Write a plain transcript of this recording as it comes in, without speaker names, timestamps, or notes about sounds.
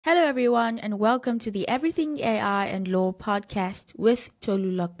Hello everyone and welcome to the Everything AI and Law podcast with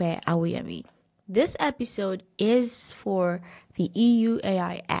Tolulokbe Awuyemi. This episode is for the EU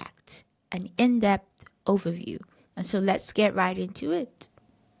AI Act, an in-depth overview. And so let's get right into it.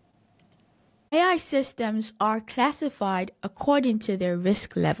 AI systems are classified according to their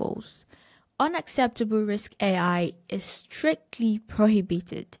risk levels. Unacceptable risk AI is strictly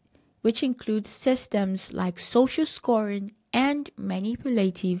prohibited, which includes systems like social scoring and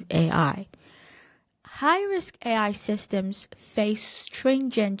manipulative AI. High-risk AI systems face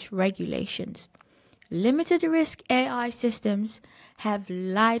stringent regulations. Limited-risk AI systems have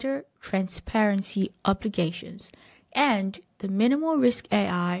lighter transparency obligations, and the minimal risk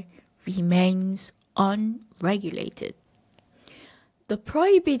AI remains unregulated. The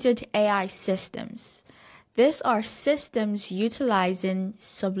prohibited AI systems. These are systems utilizing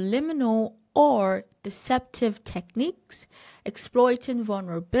subliminal or deceptive techniques, exploiting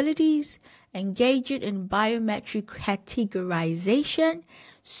vulnerabilities, engaging in biometric categorization,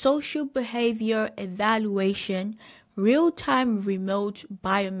 social behavior evaluation, real-time remote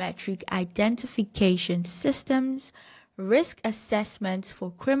biometric identification systems, risk assessments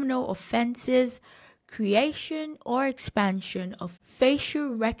for criminal offenses, creation or expansion of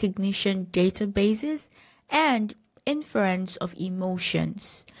facial recognition databases, and inference of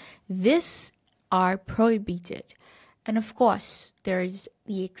emotions. These are prohibited. And of course, there is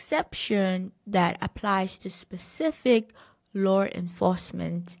the exception that applies to specific law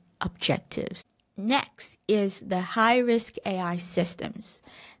enforcement objectives. Next is the high-risk AI systems.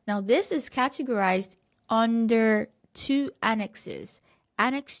 Now, this is categorized under two annexes,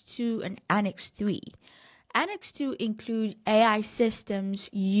 Annex 2 and Annex 3. Annex 2 includes AI systems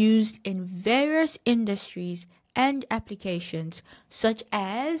used in various industries and applications such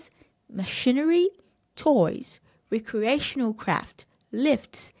as machinery, toys, recreational craft,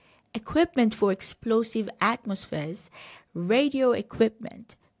 lifts, equipment for explosive atmospheres, radio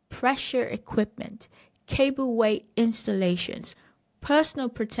equipment, pressure equipment, cable-weight installations, personal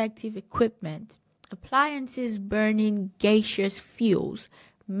protective equipment, appliances burning gaseous fuels,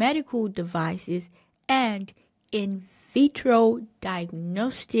 medical devices, and in vitro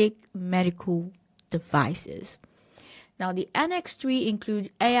diagnostic medical devices. Now, the Annex 3 includes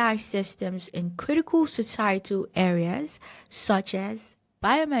AI systems in critical societal areas such as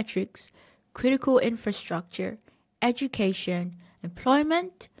biometrics, critical infrastructure, education,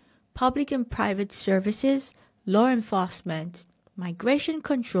 employment, public and private services, law enforcement, migration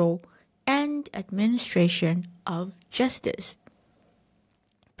control, and administration of justice.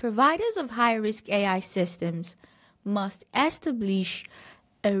 Providers of high-risk AI systems must establish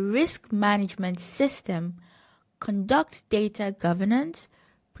a risk management system, conduct data governance,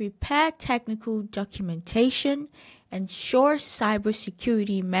 prepare technical documentation, ensure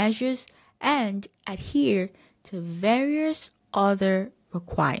cybersecurity measures, and adhere to various other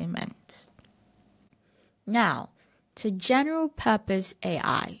requirements. Now, to general purpose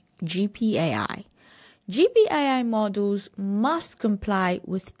AI, GPAI. GPAI models must comply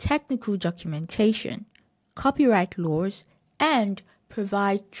with technical documentation, copyright laws, and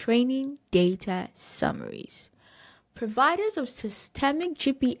provide training data summaries. Providers of systemic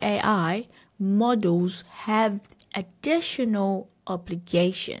GPAI models have additional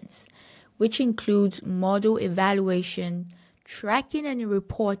obligations, which includes model evaluation, tracking and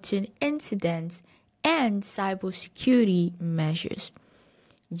reporting incidents, and cybersecurity measures.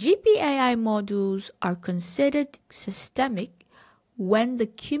 GPAI models are considered systemic when the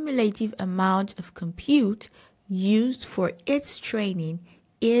cumulative amount of compute used for its training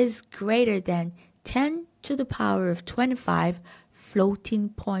is greater than 10 to the power of 25 floating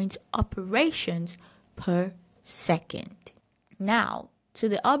point operations per second. Now, to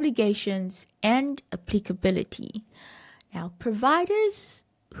the obligations and applicability. Now, providers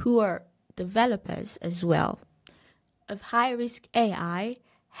who are developers as well of high-risk AI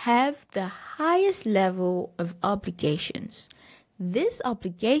have the highest level of obligations. These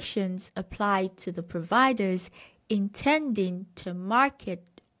obligations apply to the providers intending to market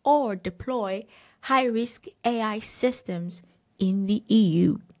or deploy high-risk AI systems in the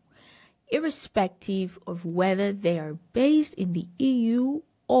EU, irrespective of whether they are based in the EU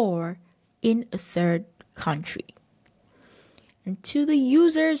or in a third country. And to the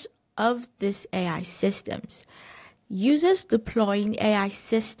users of these AI systems, users deploying AI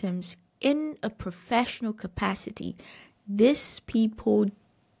systems in a professional capacity, these people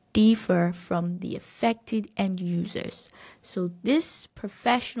differ from the affected end users. So these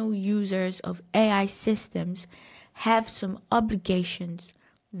professional users of AI systems have some obligations,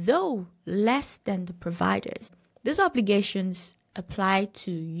 though less than the providers. These obligations apply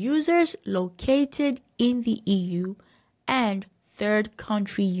to users located in the EU and third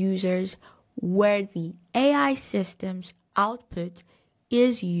country users where the AI system's output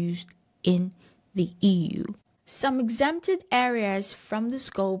is used in the EU. Some exempted areas from the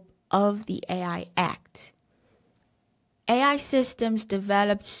scope of the AI Act. AI systems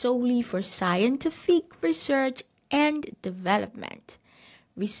developed solely for scientific research and development.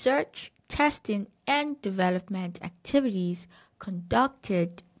 Research, testing, and development activities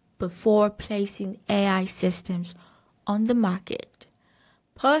conducted before placing AI systems on the market.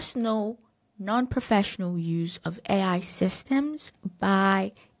 Personal, non-professional use of AI systems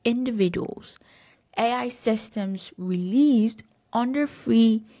by individuals. AI systems released under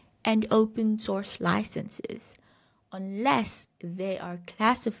free and open source licenses, unless they are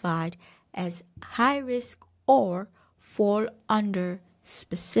classified as high risk or fall under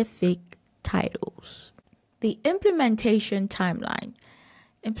specific titles. The implementation timeline.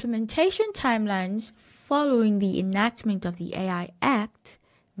 Implementation timelines following the enactment of the AI Act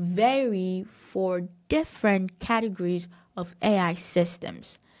vary for different categories of AI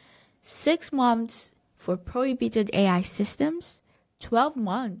systems. 6 months for prohibited AI systems, 12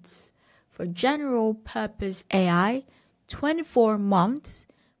 months for general purpose AI, 24 months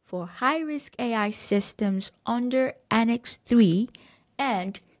for high-risk AI systems under Annex 3,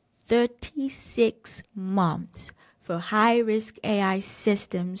 and 36 months for high-risk AI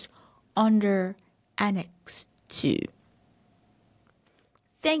systems under Annex 2.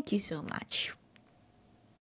 Thank you so much.